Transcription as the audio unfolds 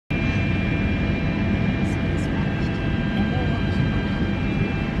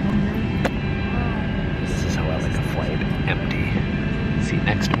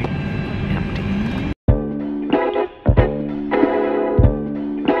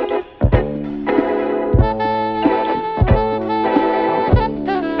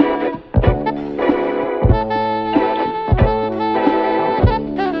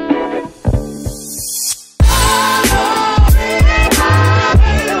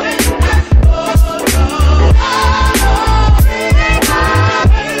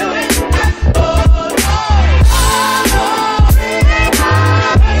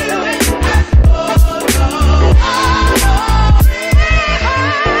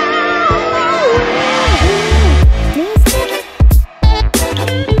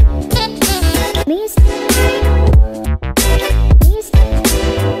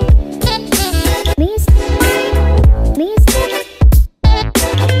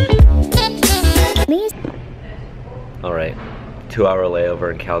All right, 2-hour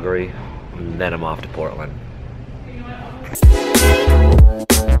layover in Calgary, and then I'm off to Portland.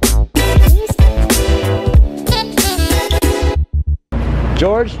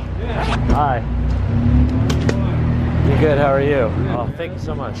 George? Yeah. Hi. You good, how are you? Oh, thank you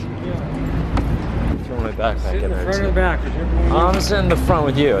so much. Throw my backpack Sit in in the there front too. or the back? I'm sitting in the front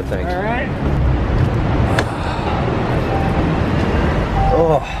with you, I think. All right.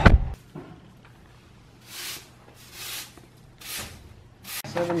 Oh.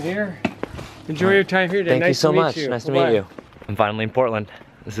 7 here. Enjoy your time here today. Thank you so much. You. Nice to Bye-bye. meet you. I'm finally in Portland.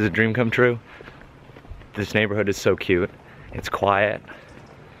 This is a dream come true. This neighborhood is so cute. It's quiet.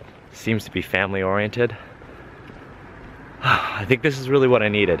 Seems to be family oriented. I think this is really what I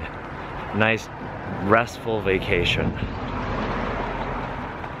needed. Nice, restful vacation.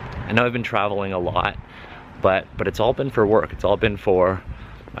 I know I've been traveling a lot, but it's all been for work. It's all been for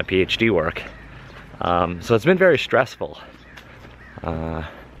my PhD work. So it's been very stressful. I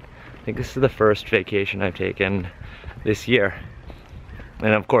think this is the first vacation I've taken this year.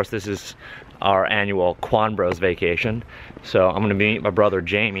 And of course this is our annual Quan Bros vacation. So I'm gonna meet my brother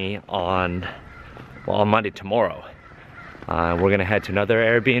Jamie on Monday tomorrow. We're gonna head to another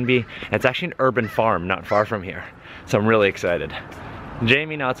Airbnb. It's actually an urban farm not far from here. So I'm really excited.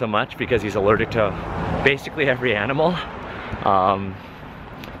 Jamie not so much because he's allergic to basically every animal.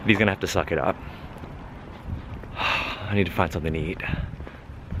 He's gonna have to suck it up. I need to find something to eat.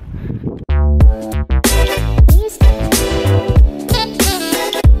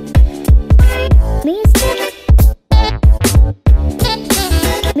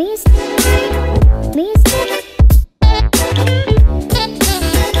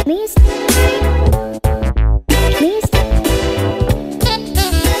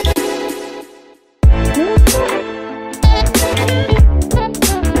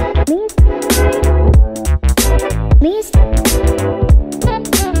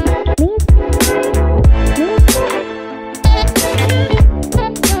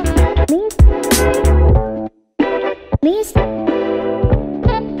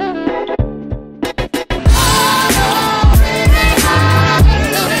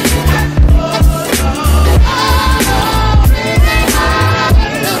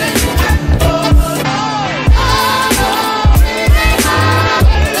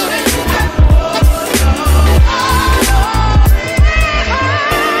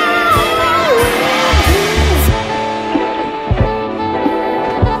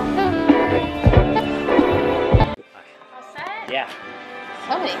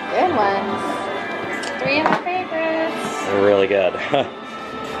 So many good ones. 3 of my favorites. They're really good.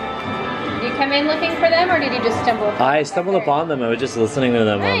 You come in looking for them, or did you just stumble upon them? I stumbled upon them. I was just listening to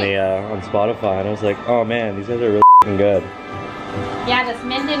them on the on Spotify, and I was like, oh man, these guys are really good. Yeah, this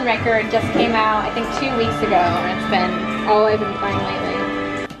Minden record just came out, I think 2 weeks ago, and it's been all I've been playing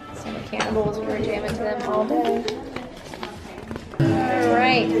lately. So the Cannibals, we were jamming to them all day.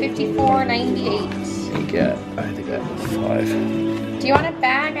 Alright, $54.98. I think I have 5. Do you want a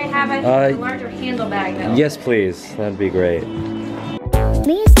bag? I have a larger handle bag though. Yes, please. That'd be great.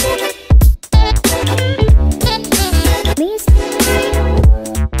 Please.